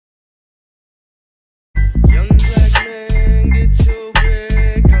Young black man, get your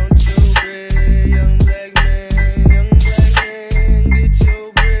bread, count your bread. Young black man, get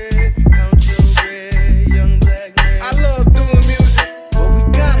your bread, count your bread. Young black man. I love doing music, but we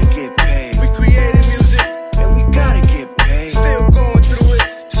gotta get paid. We created music, and we gotta get paid. Still going through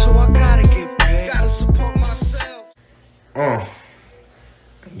it, so I gotta get paid. Gotta support myself.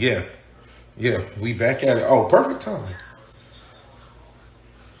 Yeah, we back at it. Oh, perfect timing.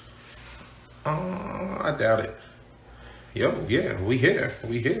 I doubt it. Yo, yeah, we here.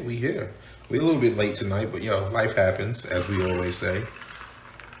 We a little bit late tonight, but yo, life happens, as we always say.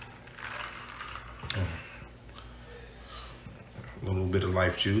 A little bit of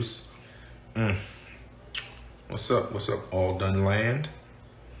life juice. What's up? All done land?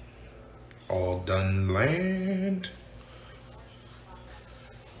 All done land?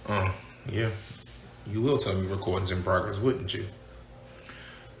 Yeah. You will tell me recording's in progress, wouldn't you?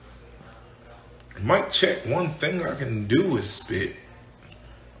 Mic check. One thing I can do is spit.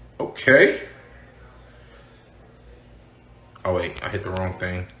 Okay. Oh wait, I hit the wrong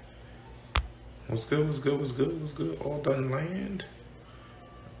thing. What's good? All done land?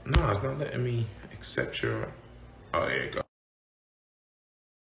 No, it's not letting me accept your... Oh, there you go.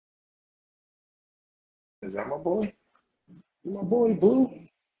 Is that my boy? My boy, Blue?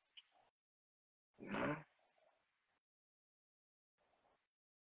 No.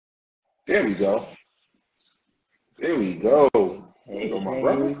 There we go. There we go. There you go, my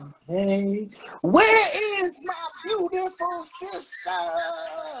brother. Hey, where is my beautiful sister?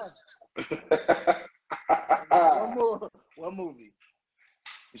 What movie?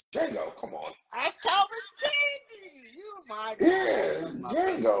 Django, come on. That's Calvin Candy. You my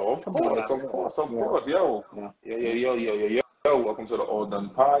Django, of course. Yo. Welcome to the All Done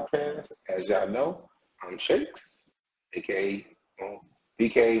Podcast. As y'all know, I'm Shakes, aka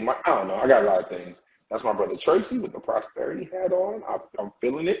BK. I don't know. I got a lot of things. That's my brother Tracy with the prosperity hat on. I'm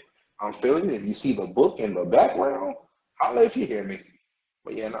feeling it. If you see the book in the background, holla if you hear me.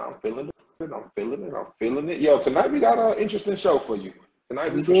 But yeah, no, I'm feeling it. Yo, tonight we got an interesting show for you.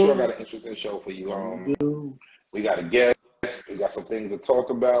 Tonight we for sure got an interesting show for you. We got a guest. We got some things to talk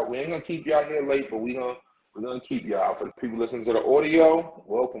about. We ain't gonna keep y'all here late, but we're gonna keep y'all. For the people listening to the audio,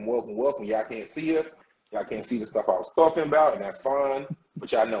 welcome. Y'all can't see us. Y'all can't see the stuff I was talking about, and that's fine.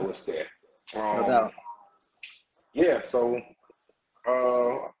 But y'all know it's there. No doubt. Yeah. So,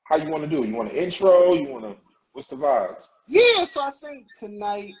 how you want to do? You want an intro? What's the vibes? Yeah, so I think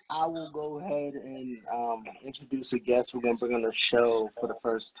tonight I will go ahead and introduce a guest we're going to bring on the show for the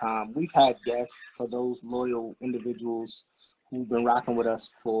first time. We've had guests for those loyal individuals who've been rocking with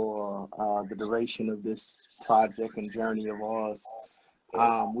us for the duration of this project and journey of ours.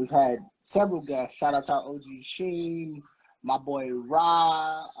 We've had several guests. Shout out to our OG Sheen, my boy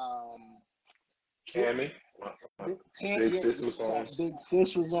Ra, Cammy. Big Sis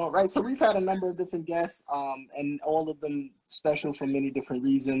was on, right? So we've had a number of different guests, and all of them special for many different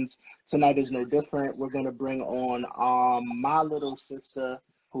reasons. Tonight is no different. We're going to bring on my little sister,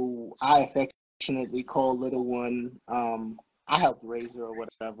 who I affectionately call Little One. I helped raise her or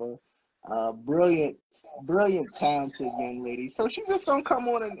whatever. Brilliant, talented young lady. So she's just going to come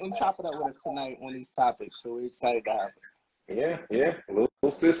on and chop it up with us tonight on these topics. So we're excited to have her. Yeah.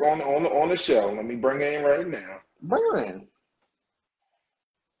 Little sis on the show. Let me bring her in right now. Bring her in.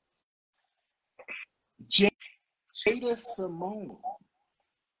 Jada Simone.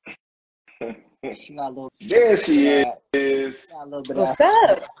 She got a little. There she is. What's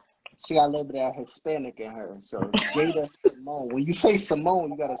up? She got a little bit of Hispanic in her. So Jada Simone. When you say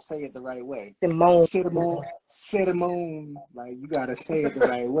Simone, you gotta say it the right way. Simone. Like you gotta say it the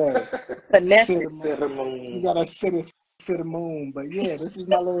right way. Simone. You gotta sit Simone. But yeah, this is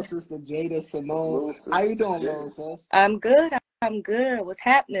my little sister Jada Simone. How you doing, little sis? I'm good. What's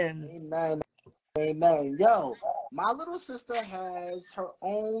happening? Amen. Yo, my little sister has her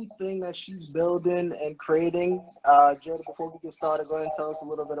own thing that she's building and creating. Jada, before we get started, go ahead and tell us a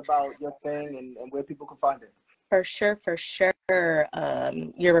little bit about your thing and where people can find it. For sure. You're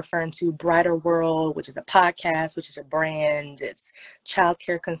referring to Brighter World, which is a podcast, which is a brand. It's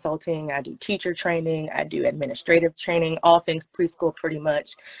childcare consulting. I do teacher training. I do administrative training, all things preschool pretty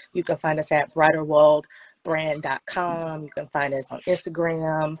much. You can find us at brighterworldbrand.com. You can find us on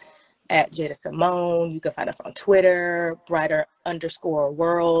Instagram at Jada Simone. You can find us on Twitter,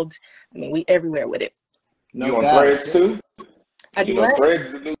 brighter_world. I mean, we everywhere with it. You on Threads too? You know, Threads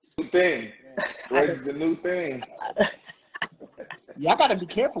is the new thing. Threads is the new thing. Y'all gotta be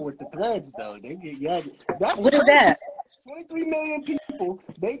careful with the threads, though. What is that? 23 million people people.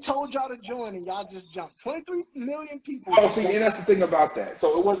 They told y'all to join, and y'all just jumped. 23 million people. Oh, see, and that's the thing about that.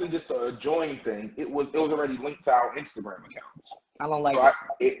 So it wasn't just a join thing. It was already linked to our Instagram account. I don't like So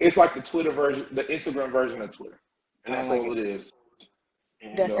it's like the Twitter version, the Instagram version of Twitter, and that's all it is.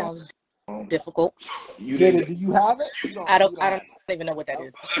 And, That sounds difficult. You Did didn't it? Do you have it? I don't even know what that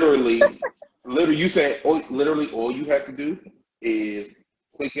is. literally. You said literally all you have to do is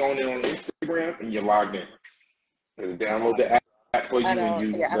click on it on Instagram, and you're logged in. And download the app for you and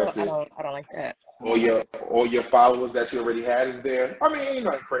use it. That's it. I don't like that. All your followers that you already had is there. I mean, ain't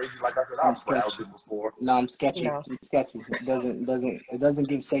nothing crazy. Like I said, I've browsed it before. No, I'm sketchy. No. I'm sketchy. It doesn't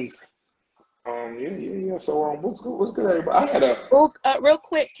give safe. Yeah. So what's good, everybody? I had real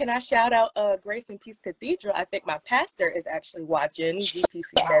quick, can I shout out Grace and Peace Cathedral? I think my pastor is actually watching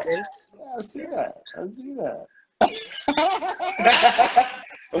GPC Heaven. Yeah, I see that.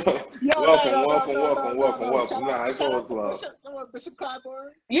 Welcome. Nah, it's always love. Bishop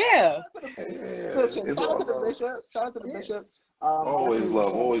Clyburn. Yeah. Listen, shout out to the bishop. Always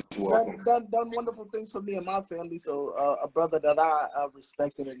love, always welcome. Done wonderful things for me and my family. So a brother that I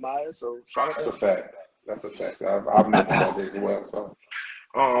respect and admire. So that's a fact. That's a fact. I've met that as well. So,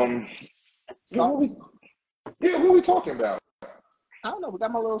 what we talking about? I don't know. We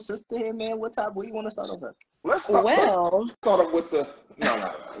got my little sister here, man. What do you want to start off at? Let's start off with the no.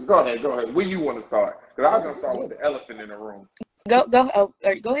 Go ahead. Where you want to start? Because I was gonna start with the elephant in the room. Go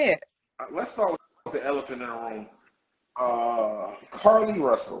ahead. Let's start with the elephant in the room. Carlee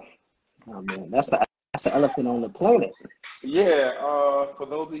Russell. Oh man, that's the elephant on the planet. Yeah. For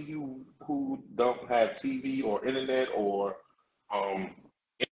those of you who don't have TV or internet or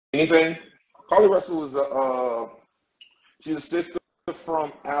anything, Carlee Russell is she's a sister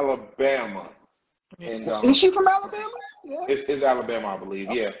from Alabama. And is she from Alabama? Yeah. It's Alabama, I believe.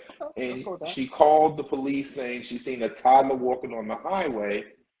 Okay. Yeah. And she called the police saying she seen a toddler walking on the highway,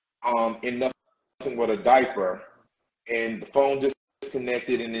 in nothing but a diaper, and the phone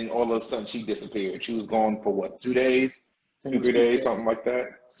disconnected, and then all of a sudden she disappeared. She was gone for what, 2 days, 3 days, something like that.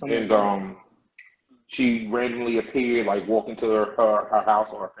 And she randomly appeared, like walking to her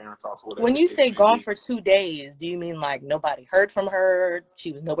house or her parents' house or whatever. When you say gone for 2 days, do you mean like nobody heard from her?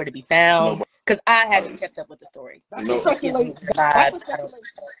 She was nowhere to be found? Because I haven't kept up with the story. That's speculation.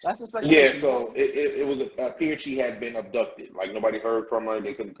 Yeah, so it was appeared she had been abducted. Like nobody heard from her.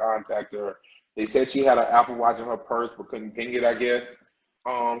 They couldn't contact her. They said she had an Apple Watch in her purse but couldn't ping it, I guess.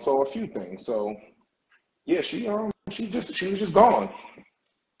 So a few things. So yeah, she was just gone.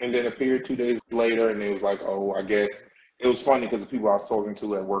 And then appeared 2 days later, and it was like, oh, I guess it was funny because the people I was talking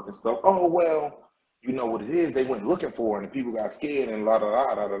to at work and stuff. Oh well, you know what it is? They went looking for her, and the people got scared and la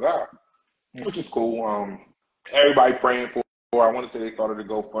da da da da, which is cool. Everybody praying for her. I want to say they started a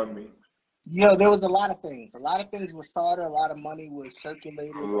GoFundMe. Yeah, there was a lot of things. A lot of things were started. A lot of money was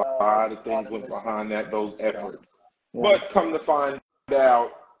circulated. A lot of things went behind those efforts. Yeah. But come to find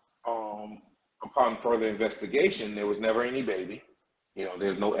out, upon further investigation, there was never any baby. You know,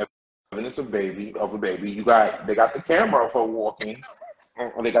 there's no evidence of a baby. They got the camera of her walking,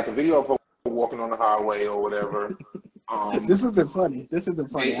 or they got the video of her walking on the highway or whatever. This isn't funny. They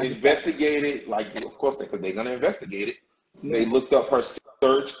investigated, of course, because they're gonna investigate it. Yeah. They looked up her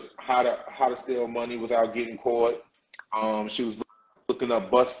search, how to steal money without getting caught. She was looking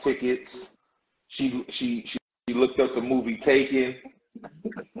up bus tickets. She looked up the movie Taken.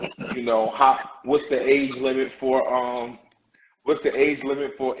 You know, what's the age limit for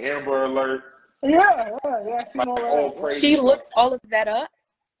Amber Alert? Yeah. I seen all that. She looked all of that up?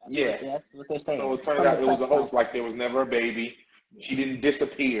 Yeah. That's what they're saying. So it turned out it was a hoax, like there was never a baby. She didn't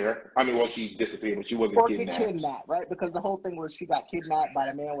disappear. I mean, well, she disappeared, but she wasn't kidnapped. Right? Because the whole thing was she got kidnapped by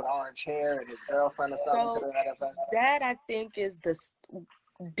the man with orange hair and his girlfriend or something. So that, I think, is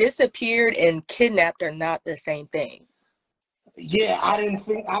disappeared and kidnapped are not the same thing. Yeah, I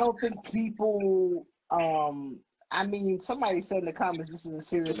don't think people, I mean, somebody said in the comments this is a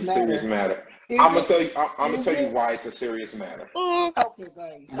serious matter. Serious matter. I'm gonna tell you why it's a serious matter. Okay, go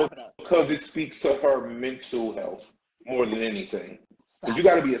ahead. Because it speaks to her mental health more than anything. Because you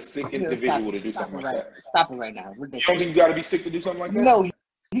got to be a sick individual to do something like that. Stop it right now. You don't think you got to be sick to do something like that? No.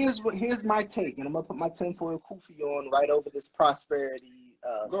 Here's my take, and I'm gonna put my tinfoil kufi on right over this prosperity.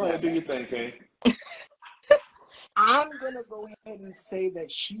 Go ahead, do your thing, King. I'm going to go ahead and say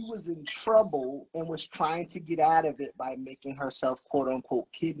that she was in trouble and was trying to get out of it by making herself, quote unquote,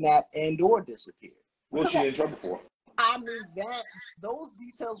 kidnapped and or disappear. What's she in trouble for? I mean, those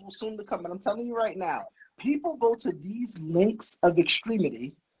details will soon to come. And I'm telling you right now, people go to these links of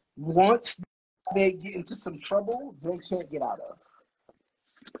extremity. Once they get into some trouble, they can't get out of.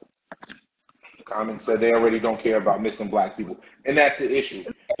 Common said they already don't care about missing black people, and that's the issue.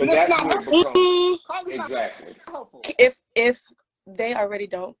 So And it's that's not where it helpful. becomes Carly's not exactly. helpful. If they already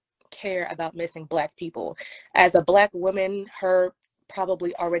don't care about missing black people, as a black woman, her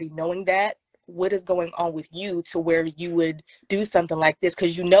probably already knowing that, what is going on with you to where you would do something like this?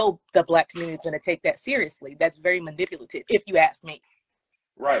 Because you know the black community is going to take that seriously. That's very manipulative, if you ask me.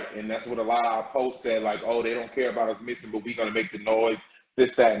 Right, and that's what a lot of our posts said, like, oh, they don't care about us missing, but we're gonna make the noise,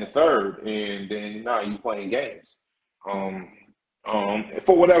 this, that, and the third, and then now you playing games. For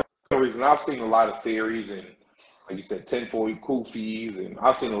whatever reason, I've seen a lot of theories and, like you said, 1040 cool fees, and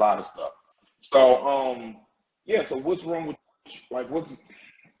I've seen a lot of stuff. So, yeah. So what's wrong with it's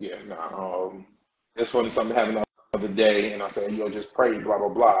funny. Something happened the other day, and I said, yo, just pray, blah blah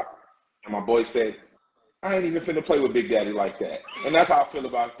blah, and my boy said, I ain't even finna play with Big Daddy like that. And that's how I feel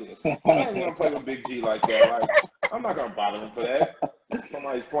about this. I ain't gonna play with Big G like that. Like, I'm not gonna bother him for that.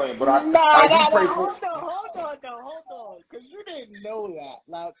 Somebody's playing, but I do pray for. Hold on, because you didn't know that.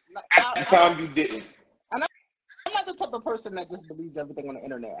 At the time, you didn't. And I'm not the type of person that just believes everything on the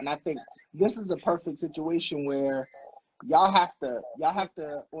internet. And I think this is a perfect situation where y'all have to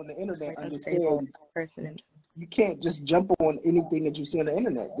on the internet understand Person. you can't just jump on anything that you see on the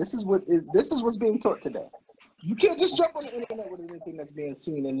internet. This is what's being taught today. You can't just jump on the internet with anything that's being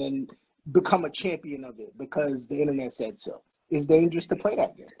seen and then become a champion of it because the internet said so. It's dangerous to play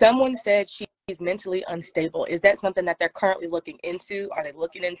that game. Someone said she's mentally unstable. Is that something that they're currently looking into? Are they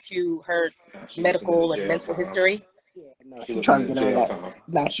looking into her medical and mental history? Yeah, no, she's trying to get out of that.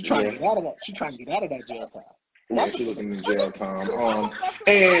 No, she's trying to get out of that. She's trying to get out of that jail time. Yeah, she's looking in jail time.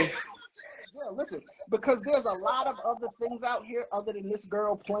 And yeah, listen, because there's a lot of other things out here other than this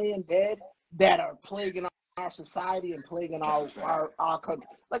girl playing dead that are plaguing our society and plaguing our country.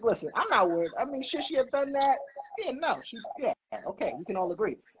 Like, listen, I'm not worried. I mean, should she have done that? Yeah, no, okay, we can all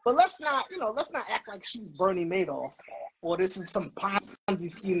agree. But let's not act like she's Bernie Madoff or this is some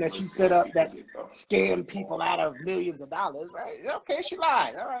Ponzi scheme that she set up that scammed people out of millions of dollars, right? Okay, she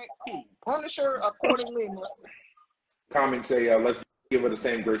lied. All right, cool. Punish her accordingly. Comments say, let's give her the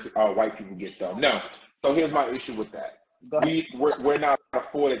same grace white people get though. No. So here's my issue with that. We're not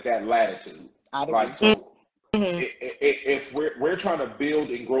afforded that latitude. Like, so if we're trying to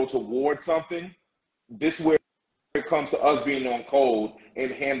build and grow toward something, this is where it comes to us being on code and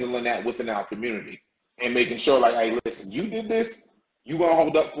handling that within our community and making sure, like, hey, listen, you did this, you're gonna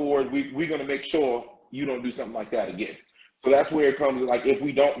hold up for it. We're gonna make sure you don't do something like that again. So that's where it comes. Like, if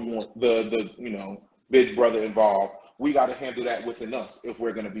we don't want the big brother involved, we got to handle that within us if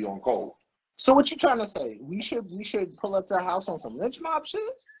we're gonna be on code. So what you trying to say? We should pull up to her house on some lynch mob shit?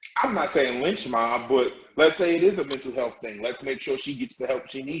 I'm not saying lynch mob, but let's say it is a mental health thing. Let's make sure she gets the help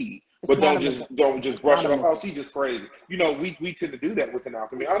she needs. But don't just brush her off. Oh, she's just crazy. We tend to do that within our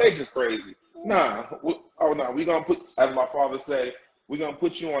community. Oh, they just crazy. Nah. We gonna put, as my father say, we're gonna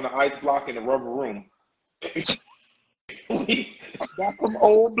put you on the ice block in the rubber room. That's some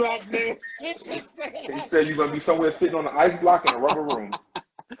old black man shit. He said you're gonna be somewhere sitting on the ice block in a rubber room.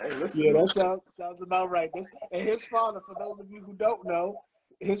 Hey, listen. Yeah, that sounds about right. And his father, for those of you who don't know,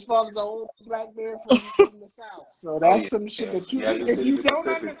 his father's an old black man from the South. So that's some shit that if you don't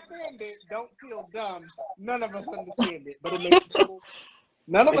understand it, don't feel dumb. None of us understand it, but it makes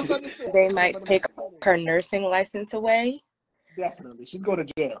none of us understand. They might take her nursing license away. Definitely, she's going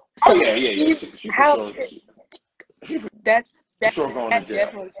to jail. Oh yeah. That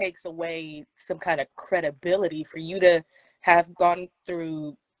definitely takes away some kind of credibility for you to have gone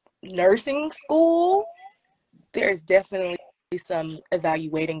through nursing school. There's definitely some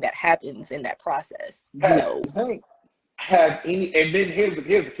evaluating that happens in that process. So and then here's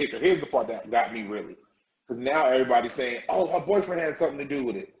the kicker. Here's the part that got me really, because now everybody's saying, "Oh, her boyfriend had something to do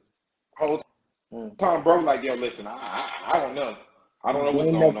with it." Whole time, bro, like, yo, listen, I don't know. I don't know what's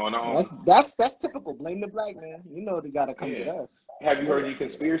going on. That's typical. Blame the black man. You know they gotta come to us. Have you heard any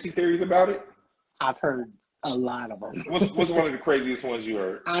conspiracy theories about it? I've heard a lot of them. What's one of the craziest ones you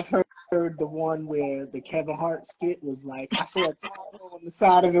heard? I've heard the one where the Kevin Hart skit was like, I saw a Tahoe on the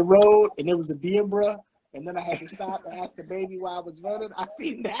side of the road and it was a Deborah, and then I had to stop and ask the baby why I was running. I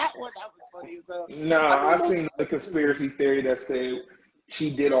seen that one. That was funny as hell. No, I seen the conspiracy theory that said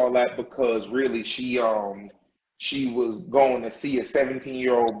she did all that because really she was going to see a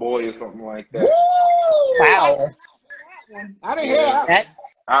 17-year-old boy or something like that. Woo! Wow. I didn't hear that.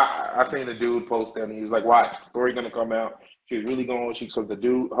 I seen the dude post that and he was like, watch, story gonna come out. She was really going,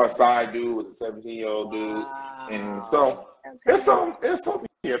 her side dude was a 17-year-old dude. And so it's something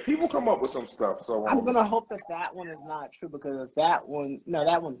here. People come up with some stuff. So I'm gonna hope that one is not true, because if that one's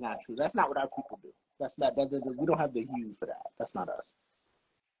not true. That's not what our people do. We don't have the hue for that. That's not us.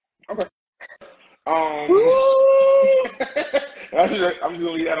 Okay. I'm just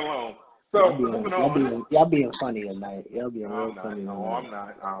gonna leave that alone. So moving on. Y'all being funny tonight. Y'all being real funny. No, tonight. I'm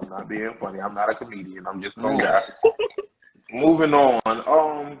not. I'm not being funny. I'm not a comedian. I'm just some Right. guy. Moving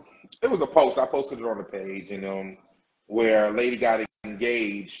on. It was a post. I posted it on the page, and where a lady got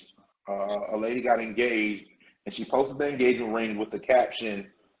engaged. And she posted the engagement ring with the caption,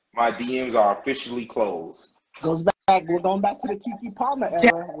 "My DMs are officially closed." Goes back. We're going back to the Keke Palmer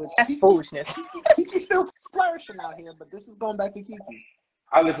era, which That's foolishness. Kiki's still flourishing out here, but this is going back to Keke.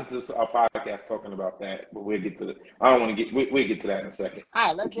 I listened to a podcast talking about that, but we'll get to I don't want to get. We'll get to that in a second. All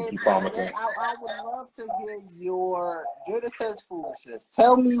right, let's get. Keke Palmer thing. I would love to hear your Jada says foolishness.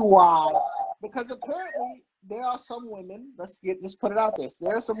 Tell me why, because apparently there are some women. Let's put it out there.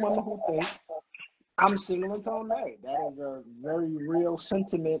 There are some women who think I'm single until I'm married. That is a very real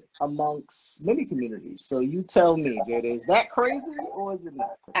sentiment amongst many communities. So you tell me, Jada, is that crazy or is it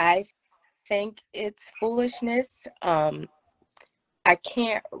not crazy? I think it's foolishness. I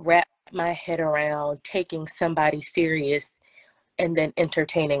can't wrap my head around taking somebody serious and then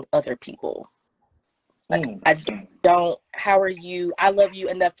entertaining other people. Like, I don't, how are you? I love you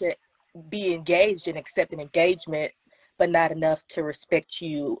enough to be engaged and accept an engagement, but not enough to respect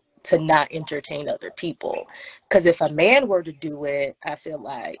you to not entertain other people. Because if a man were to do it, I feel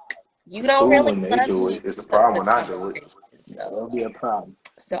like you don't really when they love do me. it. It's a problem when I do it. That'll be a problem.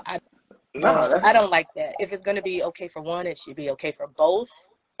 So I No, don't like that. If it's going to be okay for one, it should be okay for both.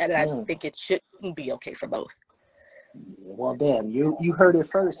 And I think it shouldn't be okay for both. Well, damn, you heard it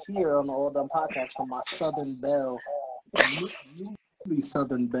first here on the All Done Podcast from my Southern Belle, newly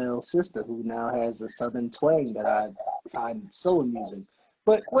Southern Belle sister, who now has a Southern twang that I find so amusing.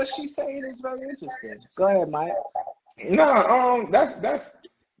 But what she's saying is very interesting. Go ahead, Mike. No, that's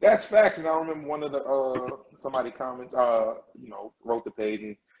facts. And I remember one of the somebody comments, wrote the page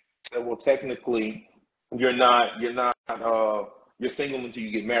and said, well, technically, you're single until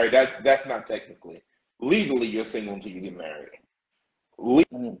you get married. That's not technically. Legally, you're single until you get married.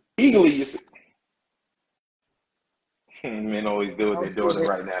 Legally, men always do what they're doing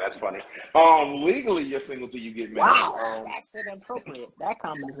right now. That's funny. Legally, you're single till you get married. Wow, that's inappropriate. That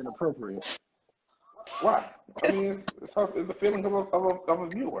comment is inappropriate. Why? I mean, it's the feeling of a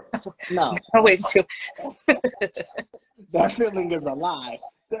viewer. No, Wait, too. that feeling is a lie.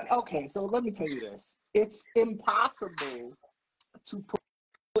 Okay, so let me tell you this. It's impossible to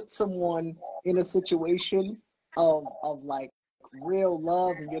put someone in a situation of like real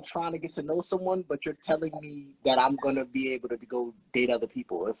love and you're trying to get to know someone, but you're telling me that I'm going to be able to go date other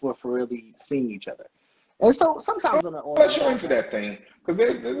people if we're for really seeing each other. And so sometimes on Unless you're into that thing, because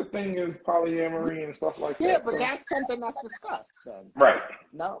there's a thing is polyamory and stuff like that. Yeah, but that's something that's discussed then. Right.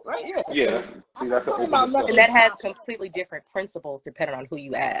 No, right? Yeah. Yeah. So, see, that's an open And discussion. that has completely different principles depending on who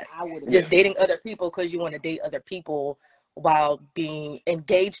you ask. I would Just dating other people because you want to date other people while being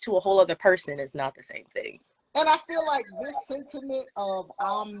engaged to a whole other person is not the same thing. And I feel like this sentiment of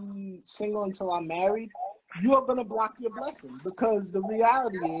I'm single until I'm married, you are going to block your blessing, because the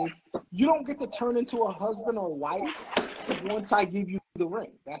reality is you don't get to turn into a husband or wife once I give you the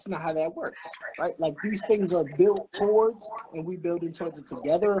ring. That's not how that works, right? Like, these things are built towards, and we building towards it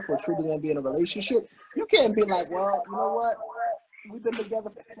together if we're truly going to be in a relationship. You can't be like, well, you know what? We've been together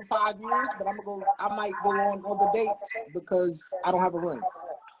for 5 years, but I might go on other dates because I don't have a ring.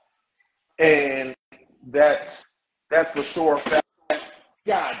 And that's for sure a fact.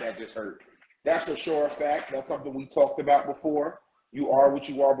 God, that just hurt. That's for sure a fact. That's something we talked about before. You are what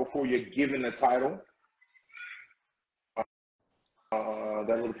you are before you're given the title.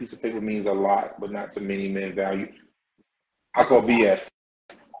 That little piece of paper means a lot, but not to many men value. I call BS.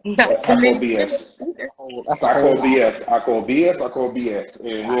 I call BS. I call BS.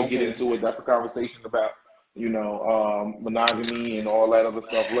 And we'll get into it. That's a conversation about, monogamy and all that other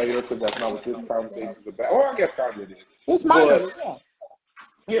stuff later, because that's not what this conversation is about. Or I guess kind of it is. It's my yeah.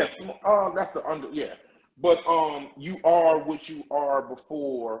 Yes, that's the But you are what you are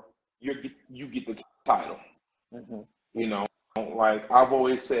before you get the title. Like I've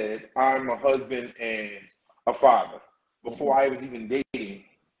always said, I'm a husband and a father. Before I was even dating,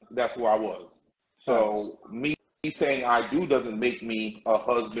 that's who I was. So me saying I do doesn't make me a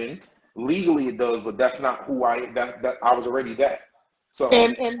husband. Legally it does, but that's not who I. That I was already that. So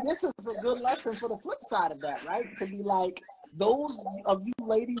and this is a good lesson for the flip side of that, right? To be like, those of you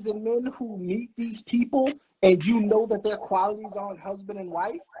ladies and men who meet these people and you know that their qualities aren't husband and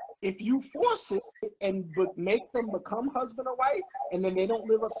wife, if you force it and make them become husband or wife, and then they don't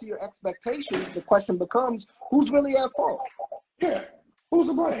live up to your expectations, the question becomes, who's really at fault? Yeah, who's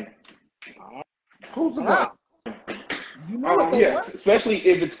to blame? Who's to blame? You know what they Yes, want? especially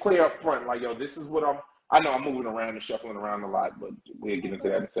if it's clear up front. Like, yo, this is what I know I'm moving around and shuffling around a lot, but we'll get into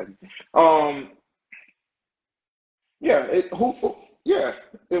that in a second. Yeah, yeah.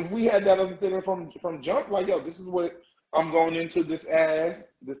 If we had that understanding from jump, like, yo, this is what I'm going into this as.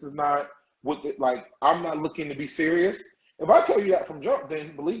 This is not like, I'm not looking to be serious. If I tell you that from jump,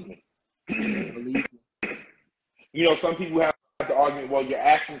 then believe me. Believe me. You know, some people have the argument, well, your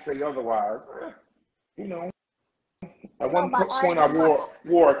actions say otherwise. You know, at one point I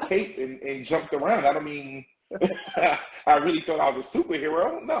wore a cape and jumped around. I don't mean I really thought I was a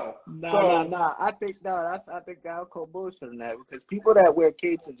superhero. No. No. I think I'll call bullshit on that, because people that wear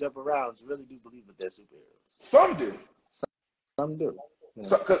capes and jump around really do believe that they're superheroes. Some do. Some do. Yeah.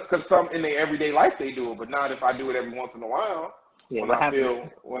 So, because some in their everyday life they do it, but not if I do it every once in a while. Yeah, when I feel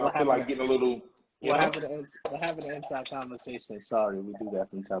like getting a little. We're having an inside conversation. Sorry, we do that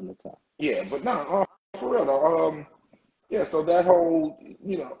from time to time. Yeah, but no, for real though. Yeah, so that whole,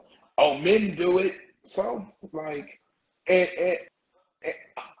 you know, men do it, so like, and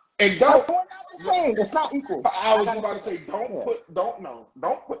don't. It's not equal. I was about to say, don't put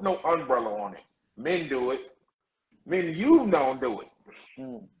no umbrella on it. Men do it. Men you know do it.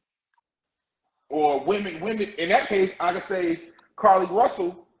 Or women. In that case, I could say Carly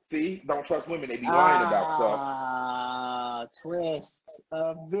Russell. See, don't trust women. They be lying about stuff. Twist.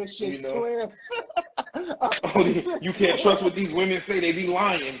 A vicious twist. You can't trust what these women say. They be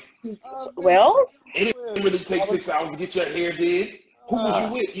lying. Well, It didn't really take 6 hours to get your hair did. Who was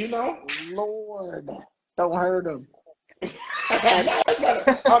you with, you know? Lord. Don't hurt them.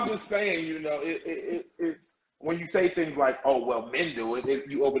 I'm just saying, you know, it's when you say things like, "Oh, well, men do it,"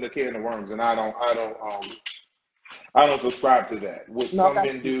 you open a can of worms, and I don't subscribe to that. What some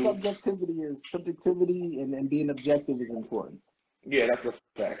men do, subjectivity and being objective is important. Yeah, that's a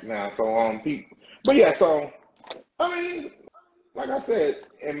fact. Now, so people, but yeah, so I mean, like I said,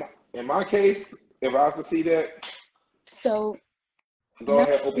 in my case, if I was to see that, so go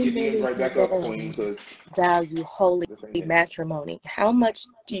ahead, open your DMs right back up, Queen, because value holy matrimony. How much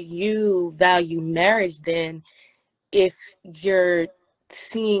do you value marriage then, if you're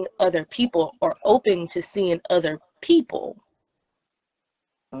seeing other people or open to seeing other people?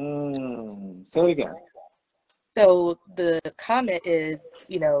 Say it again. So the comment is,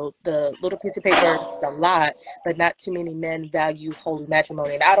 you know, the little piece of paper, a lot, but not too many men value holy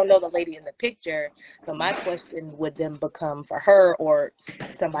matrimony. And I don't know the lady in the picture, but my question would then become for her, or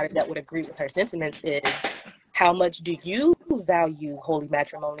somebody that would agree with her sentiments, is how much do you value holy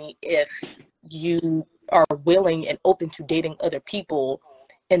matrimony if you are willing and open to dating other people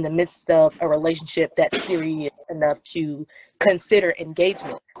in the midst of a relationship that's serious enough to consider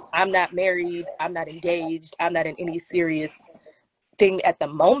engagement? I'm not married, I'm not engaged, I'm not in any serious thing at the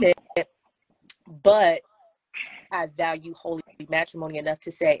moment, but I value holy matrimony enough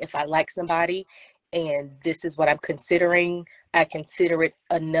to say, if I like somebody and this is what I'm considering, I consider it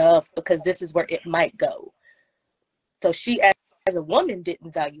enough because this is where it might go. So she, as a woman,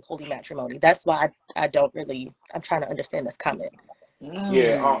 didn't value holy matrimony. That's why I'm trying to understand this comment.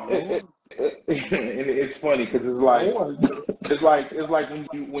 Yeah, and it's funny because it's like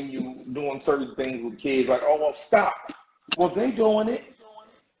when you doing certain things with kids, like, oh, well, stop. Well, they doing it.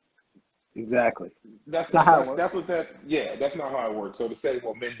 Exactly. That's not how it works. That's not how it works. So to say,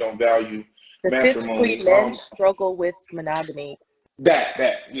 well, men don't value matrimony. Men struggle with monogamy.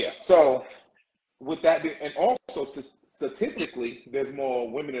 Yeah. So with that, and also statistically, there's more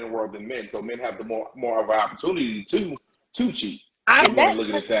women in the world than men. So men have the more of an opportunity to cheat. Look at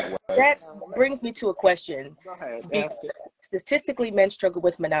it that way. That brings me to a question. Go ahead. Statistically, men struggle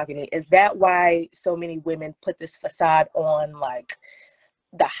with monogamy. Is that why so many women put this facade on, like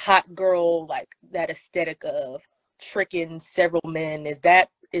the hot girl, like that aesthetic of tricking several men? Is that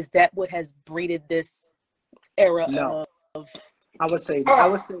what has breeded this era of? I would say no.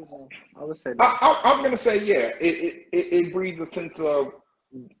 I'm gonna say yeah. It breeds a sense of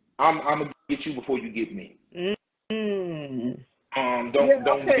I'm gonna get you before you get me.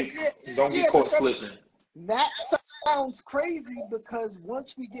 Don't get caught slipping. That sounds crazy because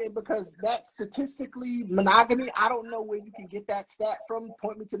because that statistically monogamy, I don't know where you can get that stat from.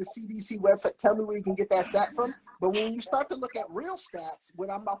 Point me to the CDC website. Tell me where you can get that stat from. But when you start to look at real stats, when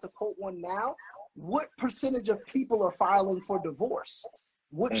I'm about to quote one now, what percentage of people are filing for divorce?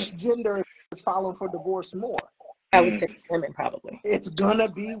 Which gender is filing for divorce more? I would say women, probably. It's gonna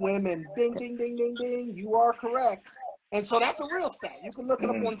be women. Ding, ding, ding, ding, ding. You are correct. And so that's a real stat. You can look it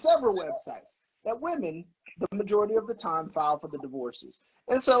up on several websites. That women the majority of the time, file for the divorces.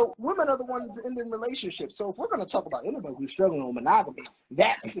 And so women are the ones ending relationships. So if we're going to talk about anybody who's struggling with monogamy,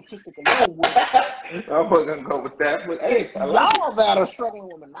 that statistic alone would I'm gonna go with that. But hey, it's y'all that are struggling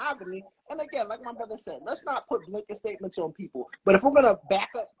with monogamy. And again, like my brother said, let's not put blanket statements on people. But if we're going to back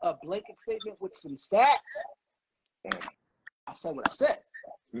up a blanket statement with some stats, I said what I said.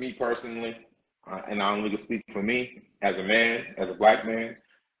 Me personally, and I only can speak for me as a man, as a black man,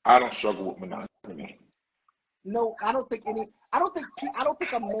 I don't struggle with monogamy. No, I don't think a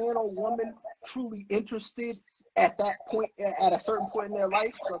man or woman truly interested at that point, at a certain point in their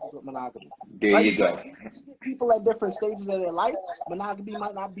life, struggles with monogamy. There you go. People at different stages of their life, monogamy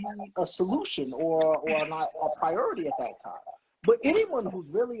might not be a solution or not a priority at that time. But anyone who's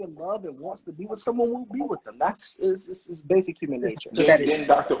really in love and wants to be with someone will be with them. That's is basic human nature. Didn't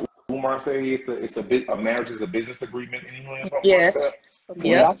Dr. Umar say a marriage is a business agreement anyway? Yes. Like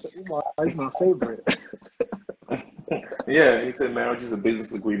Yeah. Dr. Umar is my favorite. yeah, he said marriage is a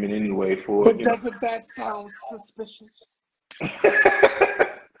business agreement anyway. But doesn't that sound suspicious?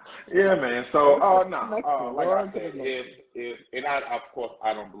 Yeah, man. So, Excellent. like I said, of course,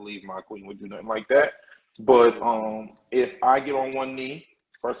 I don't believe my queen would do nothing like that. But if I get on one knee,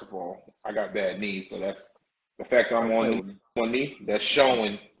 first of all, I got bad knees, so that's the fact that I'm on one knee. That's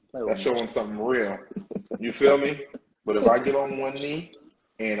showing something real. You feel me? But if I get on one knee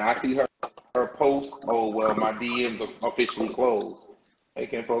and I see her post, oh well, my DMs are officially closed. Hey,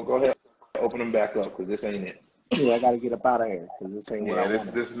 Kenfolk, go ahead, open them back up because this ain't it. Yeah, I gotta get up out of here because this ain't what I wanted.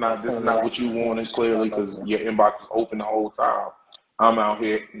 This is not what you wanted clearly because your inbox was open the whole time. I'm out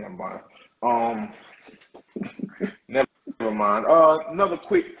here. Never mind. Never mind. Another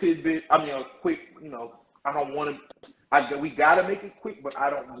quick tidbit. I mean, a quick. I don't want to. We gotta make it quick, but I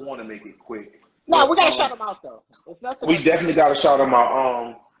don't want to make it quick. No, we gotta shout them out though. We definitely gotta shout them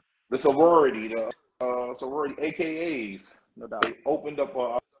out. The sorority, sorority AKAs. No doubt. They opened up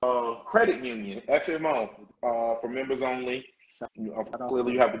a credit union, FMO, for members only.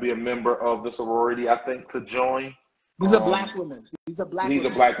 Clearly, you have to be a member of the sorority, I think, to join. These are black women. These are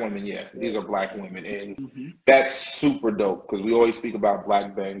black women, yeah. These are black women. And that's super dope because we always speak about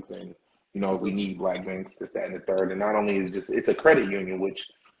black banks and, we need black banks, this, that, and the third. And not only is it's a credit union, which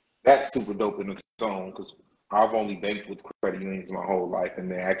that's super dope in its own because I've only banked with credit unions my whole life and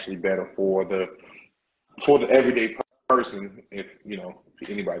they're actually better for the everyday person. If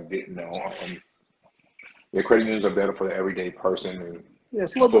anybody didn't know, credit unions are better for the everyday person. And yeah,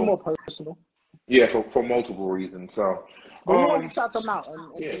 it's a little bit more personal. Yeah, for multiple reasons. So, we want to shout them out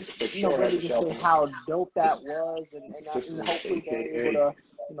and really just say how dope that was, and hopefully they're able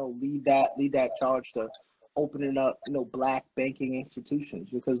to lead that charge to opening up black banking institutions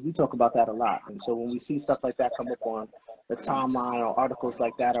because we talk about that a lot. And so when we see stuff like that come up on the timeline or articles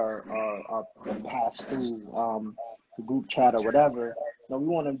like that are passed through the group chat or whatever, we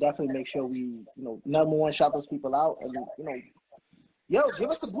want to definitely make sure we number one, shout those people out and give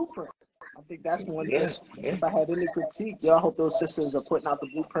us the blueprint. I think that's the one thing. If I had any critique, I hope those sisters are putting out the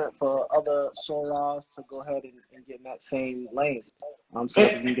blueprint for other sorors to go ahead and get in that same lane. So we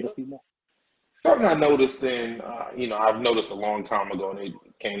can get a few more. Something I noticed I've noticed a long time ago, and it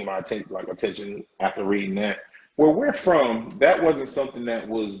came to my attention after reading that. Where we're from, that wasn't something that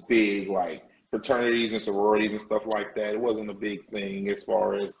was big, like fraternities and sororities and stuff like that. It wasn't a big thing as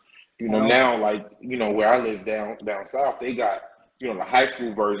far as, now, where I live down south, they got, the high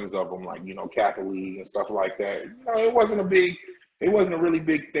school versions of them, like, Kappa League and stuff like that. It wasn't a really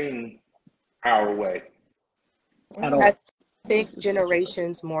big thing our way. I think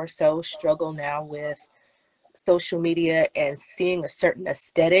generations more so struggle now with social media and seeing a certain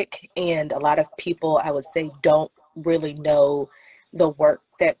aesthetic. And a lot of people, I would say, don't really know the work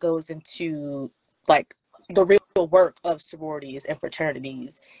that goes into, like, the real work of sororities and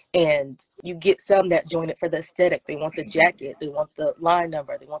fraternities. And you get some that join it for the aesthetic. They want the jacket, they want the line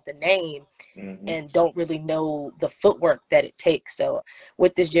number, they want the name, and don't really know the footwork that it takes. So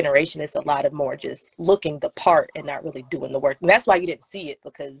with this generation, it's a lot of more just looking the part and not really doing the work. And that's why you didn't see it,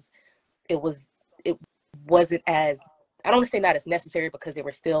 because it wasn't as, I don't want to say not as necessary because they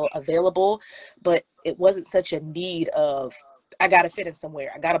were still available, but it wasn't such a need of, I got to fit in somewhere.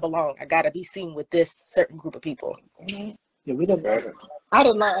 I got to belong. I got to be seen with this certain group of people. Yeah, we didn't. I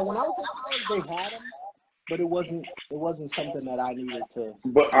don't know. When I was in college, they had them, but it wasn't something that I needed to.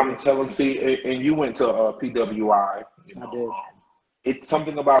 But I'm telling, and you went to PWI. I did. It's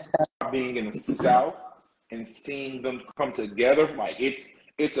something about being in the South and seeing them come together. Like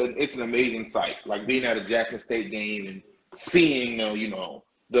it's an amazing sight. Like being at a Jackson State game and seeing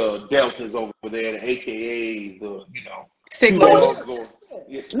the Deltas over there, the AKAs, Sigma.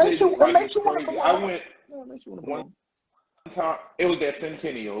 It makes you want to come out. No, it makes you want to One blow. time, it was that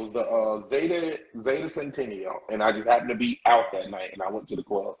Centennial, it was the Zeta Centennial, and I just happened to be out that night, and I went to the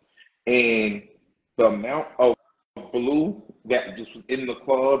club, and the amount of blue that just was in the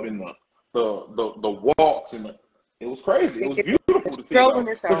club, and the walks, and it was crazy. It was beautiful to see though, Strolling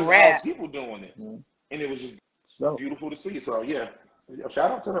is a because it's all wrap. people doing it, Mhm. and it was just So, beautiful to see. So yeah,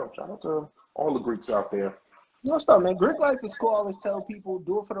 shout out to them. Shout out to all the Greeks out there. no stuff, man. Greek life is cool. I always tell people,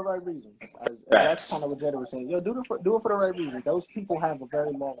 do it for the right reasons. As that's kind of what Jada was saying. Yo, do it for the right reasons. Those people have a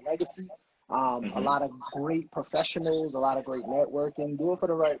very long legacy. A lot of great professionals, a lot of great networking. Do it for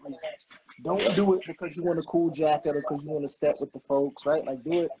the right reasons. Don't do it because you want a cool jacket or because you want to step with the folks, right? Like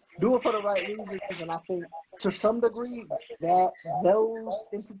do it for the right reasons. And I think to some degree that those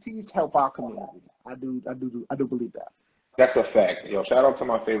entities help our community. I do believe that. That's a fact. Yo, shout out to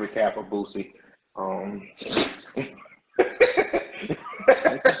my favorite Kappa, Boosie.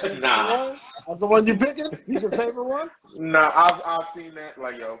 Nah, That's the one you picking? He's your favorite one? nah. I've seen that,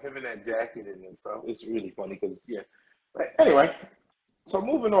 like, yo, him in that jacket and stuff. It's really funny because yeah. But anyway, so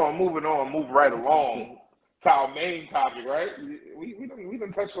move right along to our main topic, right? We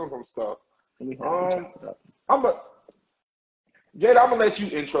done touched on some stuff. Jada, I'm gonna let you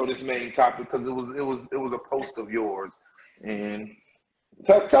intro this main topic because it was a post of yours, and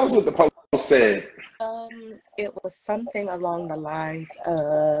tell us what the post said. It was something along the lines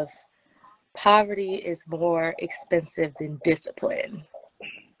of poverty is more expensive than discipline.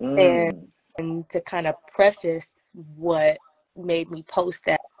 And to kind of preface what made me post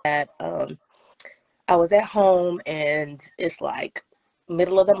that, I was at home and it's like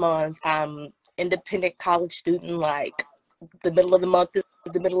middle of the month. I'm independent college student, like the middle of the month is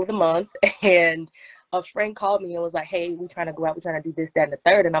the middle of the month. And a friend called me and was like, hey, we trying to go out, we trying to do this, that, and the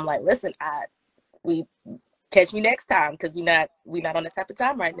third. And I'm like, listen, we catch me next time because we not on that type of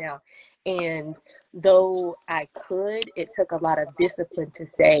time right now. And though I could, it took a lot of discipline to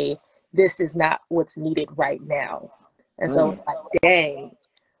say this is not what's needed right now. And so like, dang,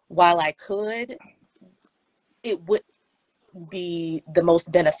 while I could, it would be the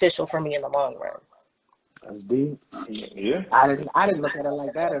most beneficial for me in the long run. That's deep. Yeah. I didn't look at it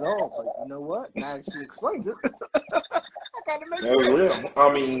like that at all, but you know what? Now that she explains it, that kind of makes That's sense. real.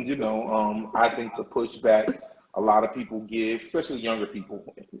 I mean, I think the pushback a lot of people give, especially younger people,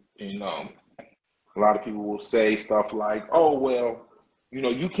 and a lot of people will say stuff like, "Oh, well,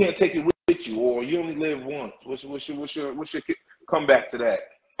 you can't take it with you, or you only live once." What's your comeback to that?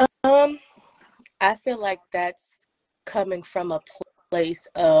 I feel like that's coming from a place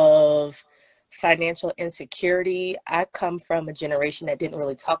of financial insecurity. I come from a generation that didn't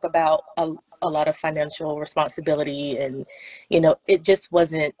really talk about a lot of financial responsibility, and it just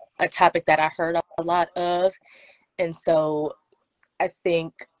wasn't a topic that I heard a lot of. And so I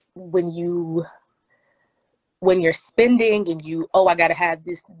think when you're spending and I gotta have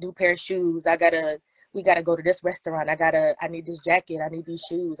this new pair of shoes, we gotta go to this restaurant, I need this jacket, I need these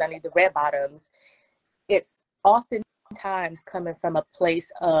shoes, I need the red bottoms. It's oftentimes coming from a place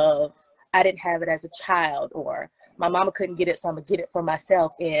of I didn't have it as a child, or my mama couldn't get it, so I'm gonna get it for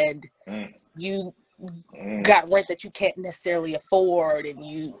myself. And you got rent that you can't necessarily afford, and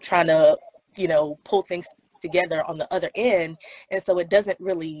you trying to, pull things together on the other end. And so it doesn't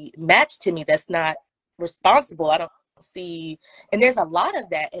really match to me. That's not responsible. I don't see, and there's a lot of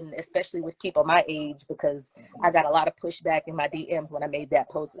that, and especially with people my age, because I got a lot of pushback in my DMs when I made that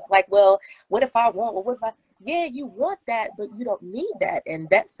post. It's like, well, what if I want, or what if yeah, you want that, but you don't need that. And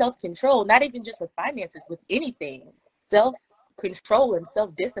that self-control, not even just with finances, with anything, self-control and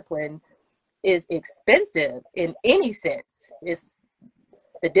self-discipline is expensive in any sense. It's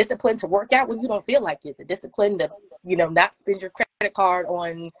the discipline to work out when you don't feel like it, the discipline to, not spend your credit card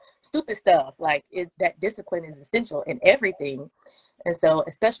on stupid stuff. Like that discipline is essential in everything. And so,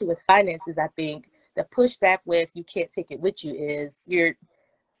 especially with finances, I think the pushback with you can't take it with you is your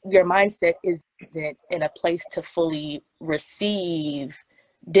mindset isn't in a place to fully receive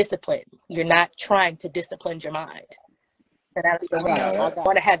discipline. You're not trying to discipline your mind. And I don't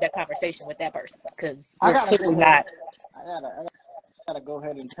want to have that conversation with that person because you're clearly not. I gotta go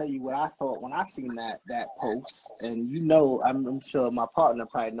ahead and tell you what I thought when I seen that post, and I'm sure my partner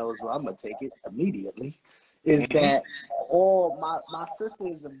probably knows where I'm gonna take it immediately. Is that my sister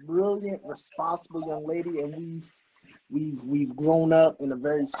is a brilliant, responsible young lady, and we've grown up in a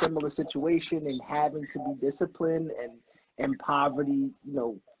very similar situation and having to be disciplined and poverty,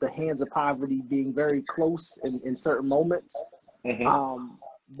 the hands of poverty being very close in certain moments.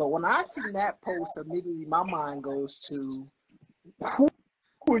 But when I see that post, immediately my mind goes to who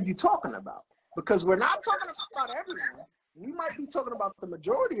are you talking about? Because we're not talking about everyone. we might be talking about the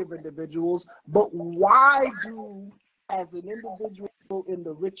majority of individuals, but why do, as an individual in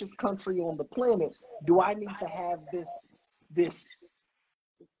the richest country on the planet, do I need to have this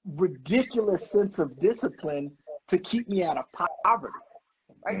ridiculous sense of discipline to keep me out of poverty?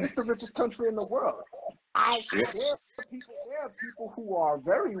 Right? This is the richest country in the world. There are people who are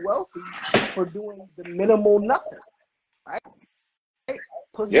very wealthy for doing the minimal nothing. Right?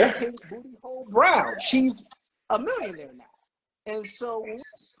 Pussy Pink Booty Hole Brown. She's a millionaire now. And so when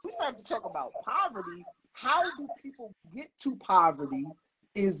we start to talk about poverty, how do people get to poverty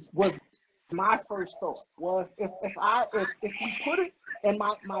was my first thought. Well, if we put it, and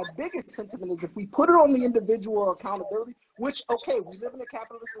my biggest sentiment is if we put it on the individual accountability, which, okay, we live in a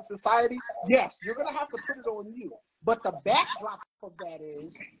capitalist society, yes, you're going to have to put it on you. But the backdrop of that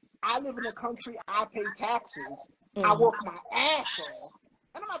is I live in a country, I pay taxes, I work my ass off.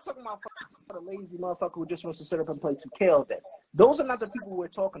 And I'm not talking about for the lazy motherfucker who just wants to sit up and play 2K all day. Those are not the people we're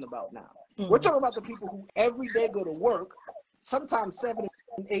talking about now. We're talking about the people who every day go to work, sometimes 7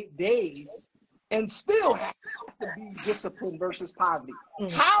 and 8 days, and still have to be disciplined versus poverty.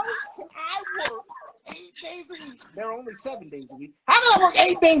 How can I work 8 days a week? There are only 7 days a week. How can I work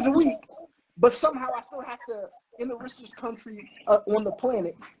 8 days a week, but somehow I still have to, in the richest country on the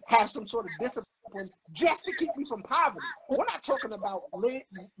planet, have some sort of discipline just to keep me from poverty? We're not talking about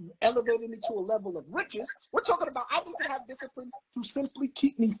elevating me to a level of riches. We're talking about I need to have discipline to simply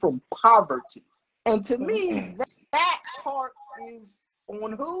keep me from poverty. And to me, that part is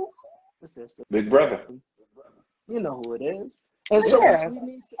on who? The system. Big brother. You know who it is. And so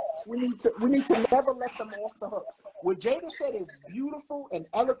we need to never let them off the hook. What Jada said is beautiful and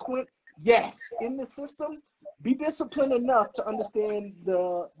eloquent. Yes, in the system, be disciplined enough to understand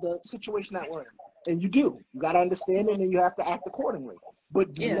the situation that we're in. And you do. You got to understand it, and you have to act accordingly.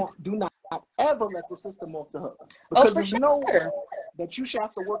 But do not ever let the system off the hook. Because there's no way that you should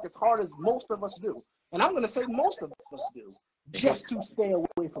have to work as hard as most of us do. And I'm going to say most of us do, just to stay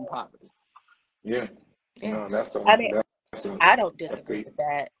away from poverty. Yeah. No, that's I don't disagree with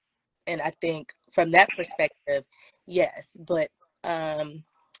that. And I think from that perspective, yes. But that's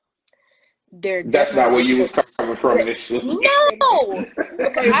not where you was coming from initially. No,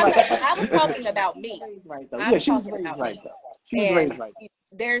 I was talking about me. Yeah, she was raised right though. She was raised right.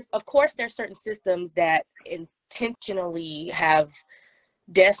 There's certain systems that intentionally have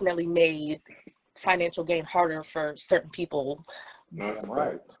definitely made financial gain harder for certain people. That's a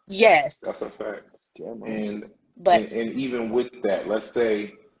fact. Yes, that's a fact. And even with that, let's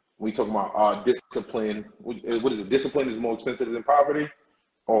say we talk about discipline. What is it? Discipline is more expensive than poverty,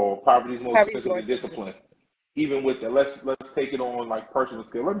 or poverty is more expensive than discipline. Even with that, let's take it on like personal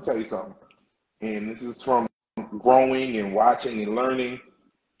scale. Let me tell you something, and this is from growing and watching and learning.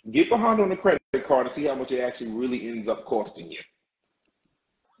 Get behind on the credit card and see how much it actually really ends up costing you.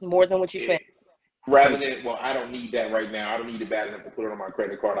 More than what you spend. Rather than, well, I don't need that right now. I don't need it bad enough to put it on my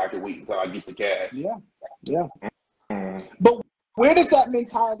credit card. I can wait until I get the cash. Yeah. But where does that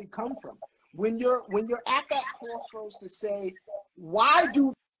mentality come from? When you're at that crossroads to say, why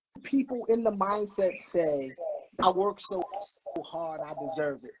do people in the mindset say, I work so hard, I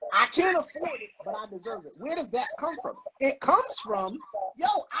deserve it. I can't afford it, but I deserve it. Where does that come from? It comes from,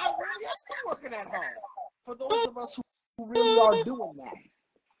 I really am working that hard. For those of us who really are doing that.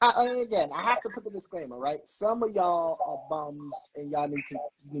 Again, I have to put the disclaimer, right? Some of y'all are bums, and y'all need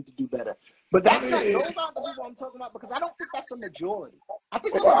to do better. But those aren't the people I'm talking about, because I don't think that's the majority. I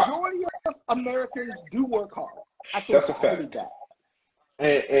think the majority of Americans do work hard. I think that's a fact.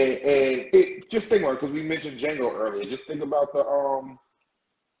 And just think about it, because we mentioned Django earlier. Just think about the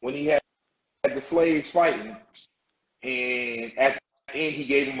when he had the slaves fighting, and at the end he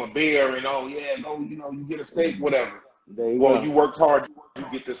gave him a bear, and go, you get a steak, whatever. You worked hard, you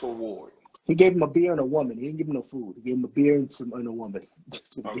get this reward. He gave him a beer and a woman. He didn't give him no food. He gave him a beer and a woman.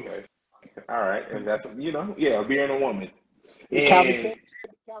 Okay. All right. And that's, a beer and a woman. Calvin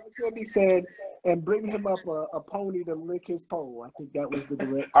Kennedy said, and bring him up a pony to lick his pole. I think that was the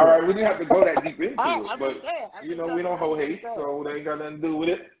direct. All right. We didn't have to go that deep into it. But, we don't hold hate, so they ain't got nothing to do with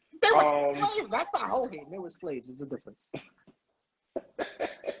it. They were slaves. That's not whole hate. They were slaves. It's a difference.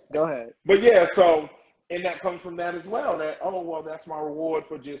 Go ahead. But yeah, so... And that comes from that as well. That, that's my reward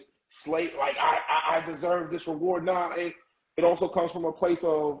for just slave. Like, I deserve this reward. Nah, it also comes from a place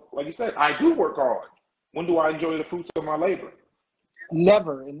of, like you said, I do work hard. When do I enjoy the fruits of my labor?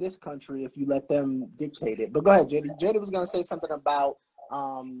 Never in this country if you let them dictate it. But go ahead, JD. JD was going to say something about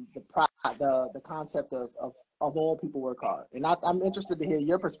the concept of all people work hard. And I'm interested to hear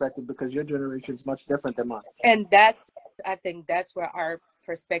your perspective, because your generation is much different than mine. And I think that's where our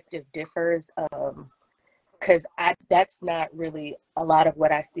perspective differs. because that's not really a lot of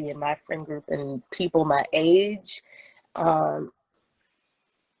what I see in my friend group and people my age. Um,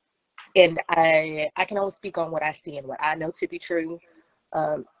 and I can only speak on what I see and what I know to be true.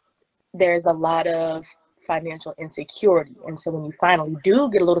 Um, there's a lot of financial insecurity. And so when you finally do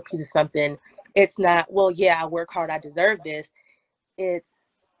get a little piece of something, it's not, well, yeah, I work hard, I deserve this. It's,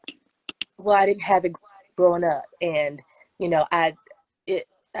 well, I didn't have it growing up. And, you know,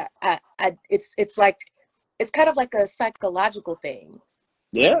 it's like, it's kind of like a psychological thing.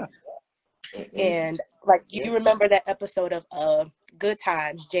 Yeah. And like, you remember that episode of Good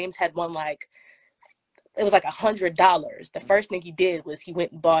Times? James had won like, it was like $100. The first thing he did was he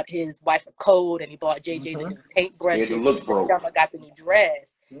went and bought his wife a coat, and he bought JJ the new paintbrushes. He had to look broke. Selma got the new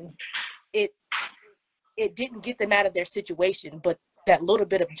dress. It didn't get them out of their situation, but that little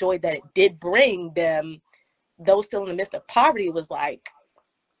bit of joy that it did bring them, those still in the midst of poverty, was like,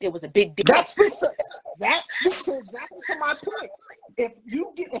 it was a big deal. That speaks to exactly to my point. If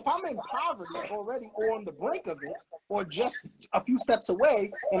I'm in poverty already, or on the brink of it, or just a few steps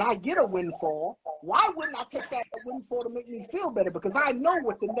away, and I get a windfall, why wouldn't I take that windfall to make me feel better? Because I know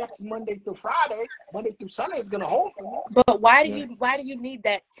what the next Monday through Sunday is going to hold for me. But why do you need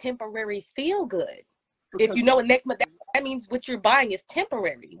that temporary feel good? Because if you know next month, that means what you're buying is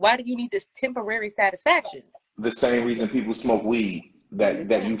temporary. Why do you need this temporary satisfaction? The same reason people smoke weed.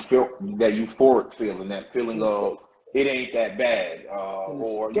 That you feel, that euphoric feeling, that feeling of it ain't that bad,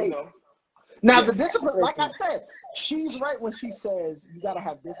 or you know. Now the discipline, like I said, she's right when she says you got to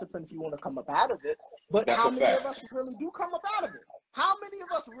have discipline if you want to come up out of it. But That's how a many fact. of us really do come up out of it? How many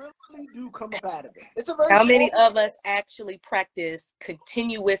of us really do come up out of it? It's a very How many small- of us actually practice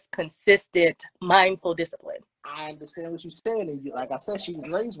continuous, consistent, mindful discipline? I understand what you're saying, and like I said, she was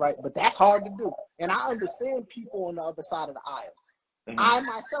raised right, but that's hard to do. And I understand people on the other side of the aisle. I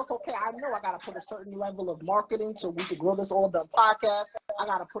myself, I know I got to put a certain level of marketing so we can grow this All Done podcast. I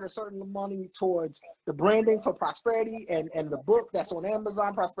got to put a certain money towards the branding for Prosperity and the book that's on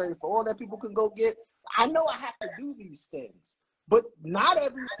Amazon, Prosperity for All, that people can go get. I know I have to do these things, but not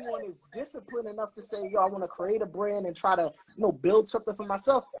everyone is disciplined enough to say, yo, I want to create a brand and try to, build something for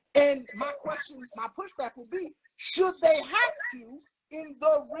myself. And my pushback would be, should they have to in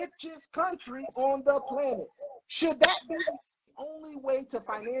the richest country on the planet? Should that be only way to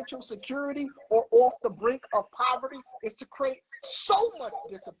financial security or off the brink of poverty, is to create so much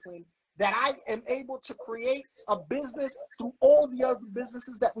discipline that I am able to create a business through all the other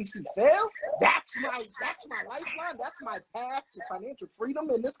businesses that we see fail? That's my lifeline. That's my path to financial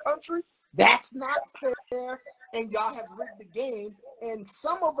freedom in this country. That's not fair, and y'all have rigged the game. And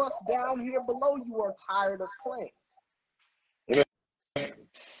some of us down here below you are tired of playing.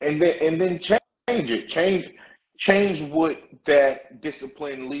 And then change it. Change what that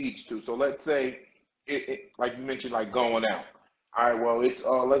discipline leads to. So let's say, it like you mentioned, like going out. All right, well, it's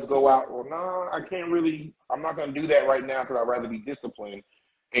let's go out. Well, no, I'm not going to do that right now because I'd rather be disciplined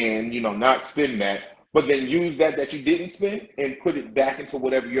and, not spend that. But then use that you didn't spend and put it back into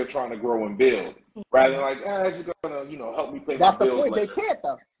whatever you're trying to grow and build. Rather than like, it's just going to, help me pay my bills. That's the point. Later.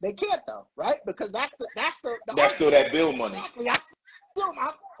 They can't though, right? Because that's still that bill money. Exactly.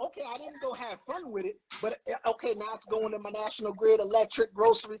 I didn't go have fun with it, but okay, now it's going to my National Grid, electric,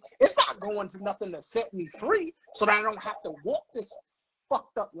 groceries. It's not going to nothing to set me free so that I don't have to walk this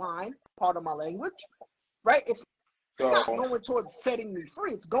fucked up line, part of my language, right? It's not going towards setting me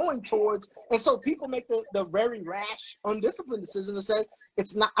free. It's going towards, and so people make the very rash, undisciplined decision to say,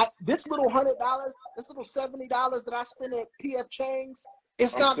 it's not, this little $100, this little $70 that I spend at PF Chang's,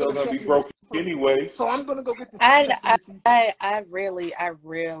 it's not going to be broke anyway. So I'm going to go get this. I really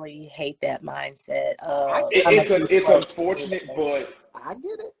hate that mindset. It's unfortunate, but I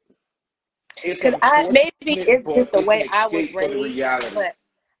get it. Because maybe it's just the way I was raised. But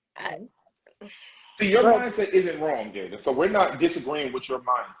see, your mindset isn't wrong, Jada. So we're not disagreeing with your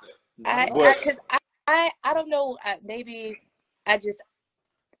mindset. Because I don't know. Maybe I just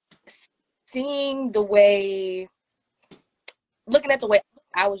seeing the way, looking at the way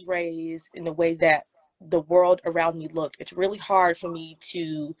I was raised and the way that the world around me looked, it's really hard for me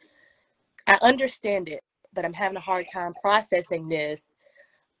to, I understand it, but I'm having a hard time processing this.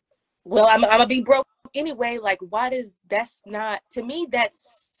 Well, I'm gonna be broke anyway. Like, that's not, to me,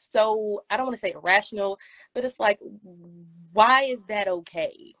 that's so, I don't want to say irrational, but it's like, why is that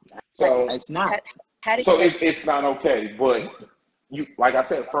okay? So it's not. It's not okay, but you, like I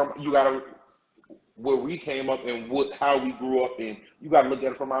said, you gotta, where we came up and how we grew up, and you got to look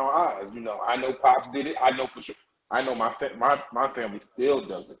at it from our eyes. I know Pops did it. I know for sure. I know my family still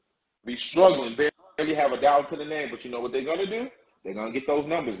does it. Be struggling, barely have a dollar to the name, but you know what they're gonna do? They're gonna get those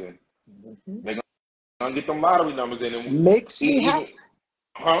numbers in. They're get them lottery numbers in, and Makes me even, happy.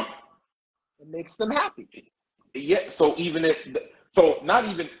 huh? It makes them happy. Yeah. So even if, so not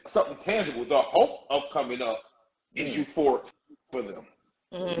even something tangible, the hope of coming up is euphoric for them.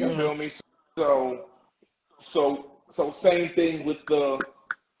 You feel me? So same thing with the,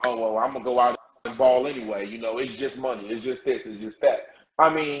 oh well, I'm gonna go out and ball anyway. You know, it's just money. It's just this. It's just that.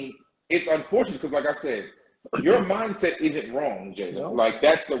 I mean, it's unfortunate because, like I said, your mindset isn't wrong, Jada. No. Like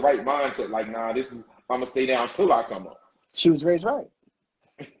that's the right mindset. Like, nah, this is, I'm gonna stay down till I come up. She was raised right.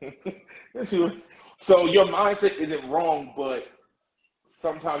 So your mindset isn't wrong, but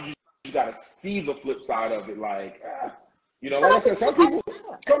sometimes you gotta see the flip side of it. Like, you know, like I said, some people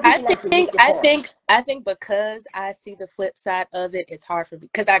like to look the part. I think because I see the flip side of it, it's hard for me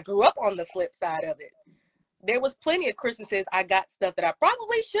because I grew up on the flip side of it. There was plenty of Christmases I got stuff that I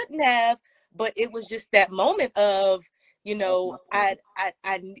probably shouldn't have, but it was just that moment of, you know, I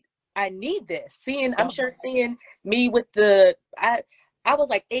need this. I'm sure seeing me with I was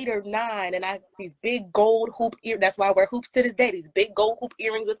like 8 or 9, and I had these big gold hoop earrings. That's why I wear hoops to this day. These big gold hoop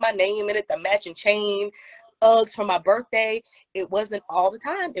earrings with my name in it, the matching chain, Uggs for my birthday. It wasn't all the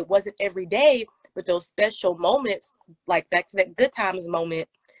time. It wasn't every day, but those special moments, like back to that good times moment,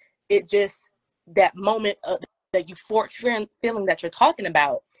 it just, that moment of the euphoric feeling that you're talking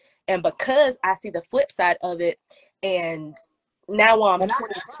about. And because I see the flip side of it, and now I'm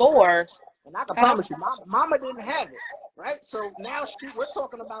 24. And I can promise you, mama didn't have it, right? So now we're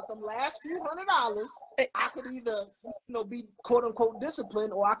talking about them last few $100. I could either, you know, be quote unquote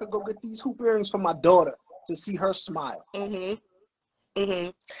disciplined, or I could go get these hoop earrings for my daughter to see her smile.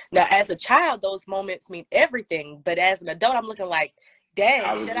 Now, as a child, those moments mean everything, but as an adult, I'm looking like,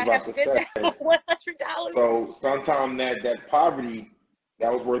 dang, should I have spent that $100? So sometimes that poverty,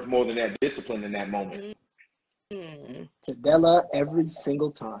 that was worth more than that discipline in that moment. Tadella every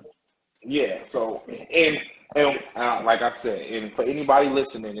single time. Yeah. So and like I said, and for anybody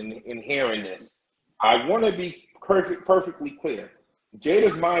listening and hearing this, I want to be perfectly clear.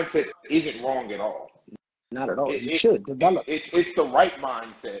 Jada's mindset isn't wrong at all. Not at all. You should develop. It's the right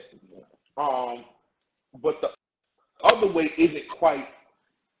mindset. But the other way isn't quite.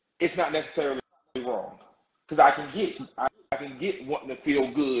 It's not necessarily wrong, because I can get it. I can get wanting to feel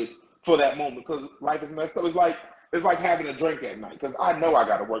good for that moment because life is messed up. It's like having a drink at night because I know I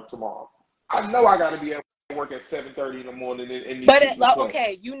got to work tomorrow. I know I got to be at work at 7:30 in the morning. But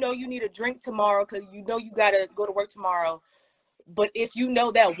okay, you know you need a drink tomorrow because you know you got to go to work tomorrow. But if you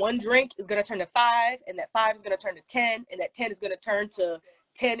know that one drink is going to turn to 5, and that 5 is going to turn to 10, and that 10 is going to turn to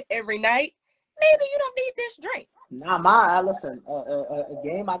 10 every night, maybe you don't need this drink. Nah, listen, a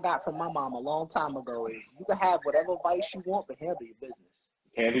game I got from my mom a long time ago is you can have whatever vice you want, but handle your business.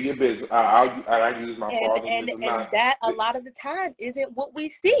 Handle your business. I use my father. And that a lot of the time isn't what we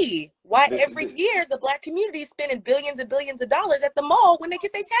see. Why every year the Black community is spending billions and billions of dollars at the mall when they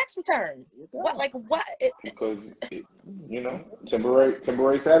get their tax return? What? Because you know,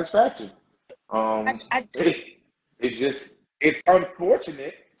 temporary satisfaction. It's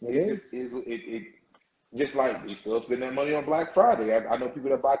unfortunate. It just like we still spend that money on Black Friday. I know people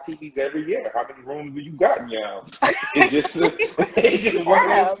that buy TVs every year. How many rooms do you got in your house? It's just one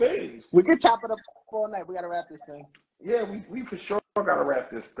of those things. We could chop it up all night. We gotta wrap this thing. Yeah, we for sure gotta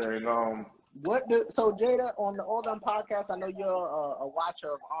wrap this thing. So Jada, on the All Done podcast, I know you're a watcher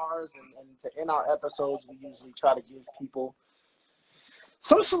of ours, and to end our episodes, we usually try to give people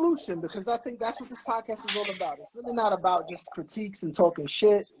some solution, because I think that's what this podcast is all about. It's really not about just critiques and talking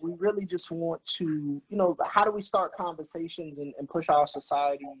shit. We really just want to, you know, how do we start conversations and push our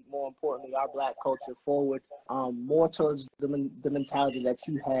society, more importantly, our Black culture forward, more towards the mentality that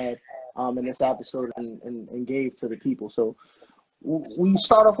you had in this episode and gave to the people. So we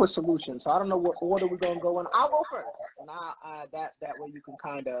start off with solutions. So I don't know what order we're going to go in. I'll go first. And that way you can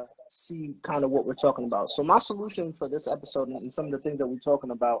kind of see kind of what we're talking about. So my solution for this episode and some of the things that we're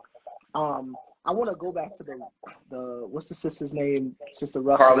talking about, I want to go back to the what's the sister's name? Sister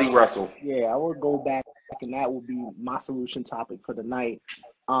Russell. Carly Russell. Yeah, I will go back, and that will be my solution topic for the night.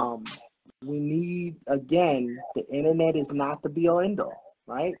 We need, again, the internet is not the be-all end-all,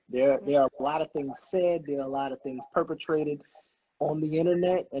 right? There are a lot of things said. There are a lot of things perpetrated on the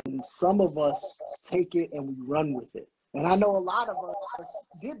internet, and some of us take it and we run with it. And I know a lot of us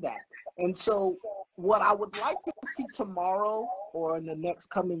did that. And so what I would like to see tomorrow or in the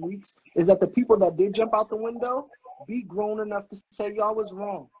next coming weeks is that the people that did jump out the window be grown enough to say y'all was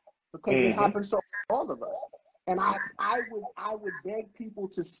wrong, because it happens to all of us. And I would beg people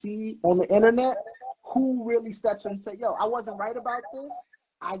to see on the internet who really steps in and say, yo, I wasn't right about this.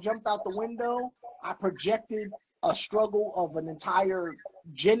 I jumped out the window. I projected a struggle of an entire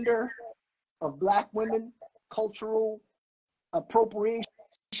gender of Black women, cultural appropriation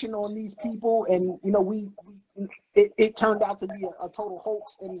on these people, and it turned out to be a total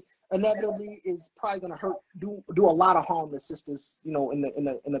hoax, and inevitably is probably going to do a lot of harm to sisters, in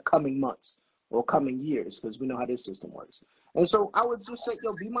the coming months or coming years, because we know how this system works. And so I would just say,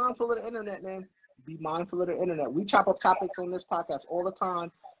 be mindful of the internet, man. Be mindful of the internet. We chop up topics on this podcast all the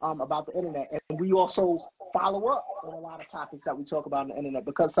time about the internet, and we also follow up on a lot of topics that we talk about on the internet,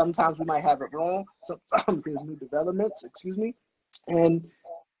 because sometimes we might have it wrong. Sometimes there's new developments, and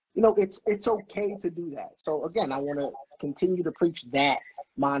it's okay to do that. So again, I want to continue to preach that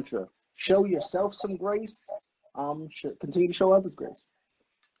mantra. Show yourself some grace. Continue to show others grace.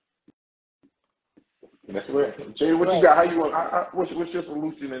 That's right. Jay, what you got? How you want? What's your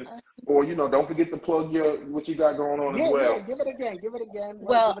solution? And don't forget to plug what you got going on as well. Yeah, give it again.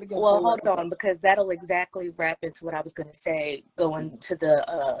 Well, hold on, because that'll exactly wrap into what I was going to say. Going to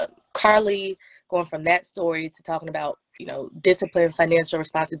the Carly, going from that story to talking about discipline, financial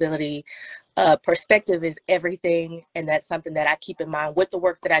responsibility. Perspective is everything, and that's something that I keep in mind with the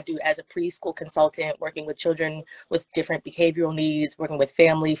work that I do as a preschool consultant, working with children with different behavioral needs, working with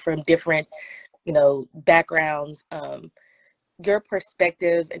family from different backgrounds. Your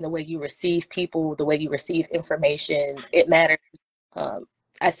perspective and the way you receive people, the way you receive information, it matters.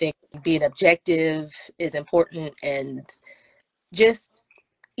 I think being objective is important, and just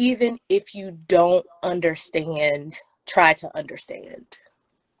even if you don't understand, try to understand.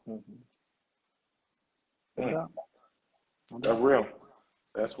 Mm-hmm. Yeah. That's real.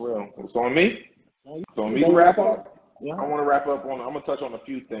 It's on me. It's on me to wrap up. Yeah. I want to wrap up I'm going to touch on a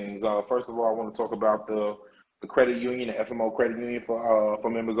few things. First of all, I want to talk about the credit union, the FMO credit union for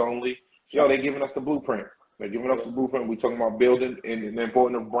members only. They're giving us the blueprint. They're giving us the blueprint. We're talking about building and the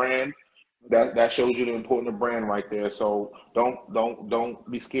importance of brand. That shows you the importance of brand right there. So don't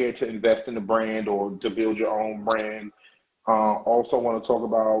be scared to invest in the brand or to build your own brand. Also want to talk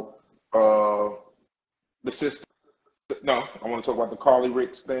about the system. No, I want to talk about the Carly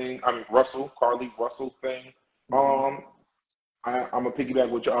Russell thing. I'm gonna piggyback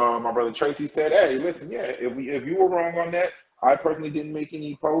with my brother Tracy said. Hey, listen, if you were wrong on that, I personally didn't make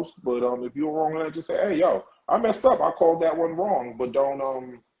any posts, but if you were wrong on that, just say, hey, yo, I messed up. I called that one wrong, but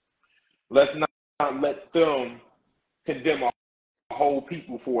don't let's not let them condemn a whole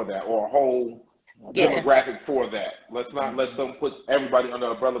people for that or a whole demographic for that. Let's not let them put everybody under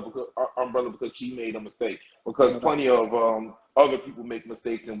umbrella because she made a mistake. Because plenty of other people make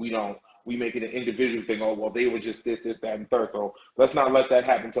mistakes and we don't. We make it an individual thing. Oh, well, they were just this, that, and third. So let's not let that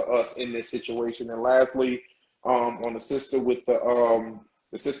happen to us in this situation. And lastly, on the sister with the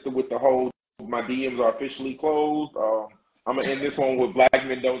whole, my DMs are officially closed. I'm gonna end this one with Black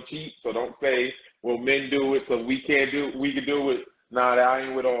men don't cheat. So don't say, well, men do it, so we can do it. Nah, I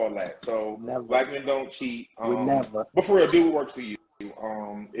ain't with all that. So never. Black men don't cheat. We never. But for real, do what works for you.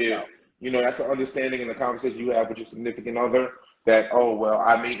 If that's an understanding and a conversation you have with your significant other, that, oh, well,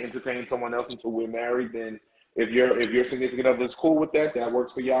 I may entertain someone else until we're married, then if your significant other is cool with that, that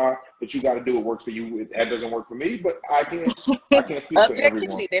works for y'all, but you got to do what works for you. That doesn't work for me, but I can't speak for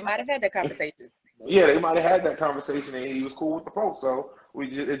everyone. They might have had that conversation. Yeah, they might have had that conversation, and he was cool with the post, so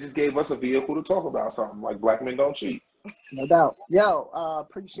it just gave us a vehicle to talk about something like Black men don't cheat. No doubt. Yo,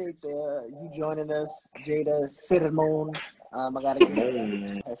 appreciate you joining us, Jada Cinnamon. I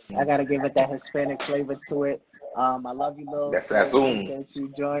gotta give it that Hispanic flavor to it. I love you, Lil. That's appreciate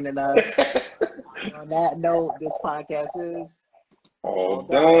you joining us. On that note, this podcast is all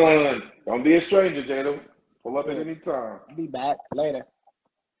done. Don't be a stranger, Jada. Pull up at any time. Be back later.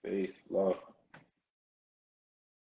 Peace. Love.